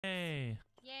Hey.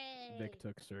 Yay. Nick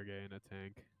took Sergey in a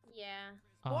tank. Yeah.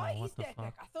 Oh, Why what is the that fuck?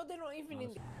 deck? I thought they don't even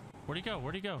in. Where'd he go?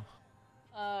 Where'd he go?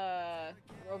 We're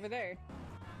over there.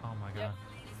 Oh my Yep. god.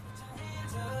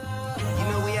 You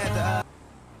know we had to.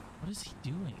 What is he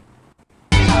doing?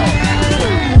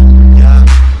 Yeah.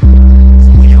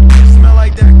 When your bitch smell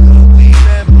like that good weed,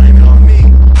 man, blame it on me.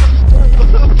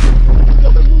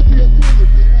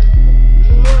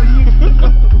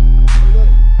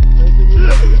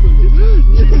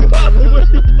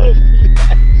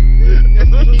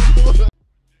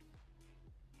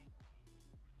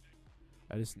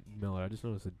 Miller, I just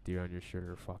noticed a deer on your shirt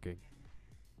are fucking.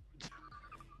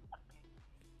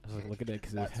 I was like, look at it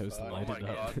because it was Oh lighted my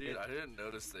up. god, dude, I didn't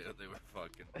notice they were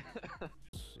fucking.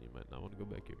 So you might not want to go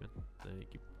back here, man.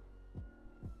 Thank you.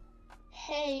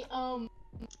 Hey, that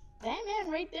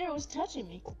man right there was touching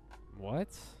me. What?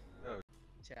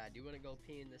 Chad, do you want to go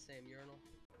pee in the same urinal?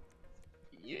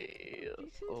 Yeah.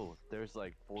 Oh, there's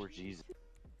like 4 G's.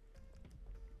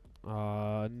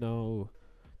 No.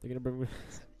 They're gonna bring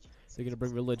they're gonna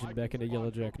bring religion back into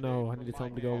Yellowjack. No, I need to tell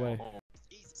them to go away.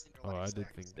 Oh, I did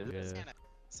think. Yeah.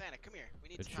 Santa, come here. We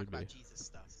need It to talk should about be. Jesus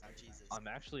stuff. About Jesus. I'm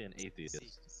actually an atheist.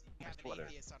 We have an Whatever.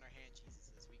 atheist on our hand, Jesus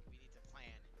is. We need to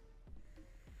plan.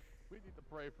 We need to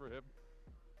pray for him.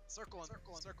 Circle him,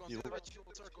 circle him, You-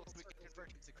 circle so we can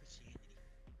convert him to Christianity.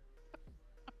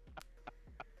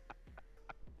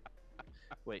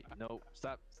 Wait, no,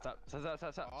 stop. No,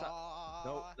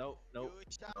 no, no, no,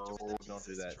 don't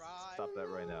do that. Stop that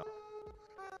right now.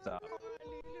 Stop.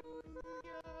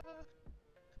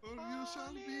 You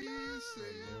shall be Lord, they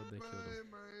saved killed him.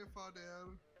 by my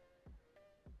father.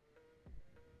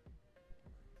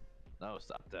 No,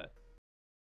 stop that.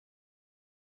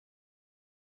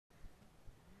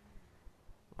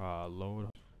 Lord.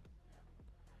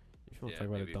 You should want to Yeah, talk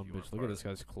about a maybe if dumb you bitch. weren't Look at part this of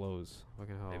guy's clothes.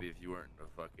 Fucking hell. Maybe if you weren't a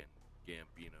fucking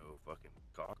Gambino fucking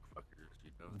cockfuckers,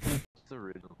 you know? It's the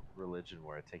religion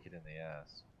where I take it in the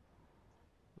ass.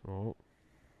 Oh.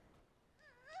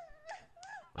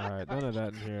 Alright, none of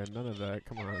that in here. None of that.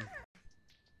 Come on.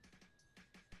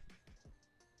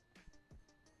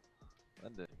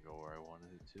 That didn't go where I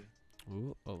wanted it to.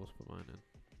 Ooh, oh, let's put mine in.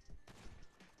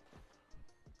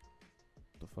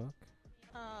 The fuck?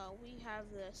 We have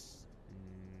this.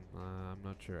 I'm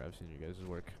not sure. I've seen you guys'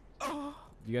 work.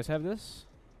 You guys have this?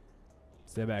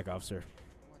 Stay back, officer.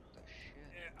 What the shit?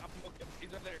 Yeah, I'm looking.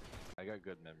 He's right there. I got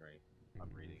good memory. I'm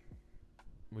reading.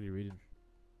 What are you reading?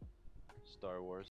 Star Wars.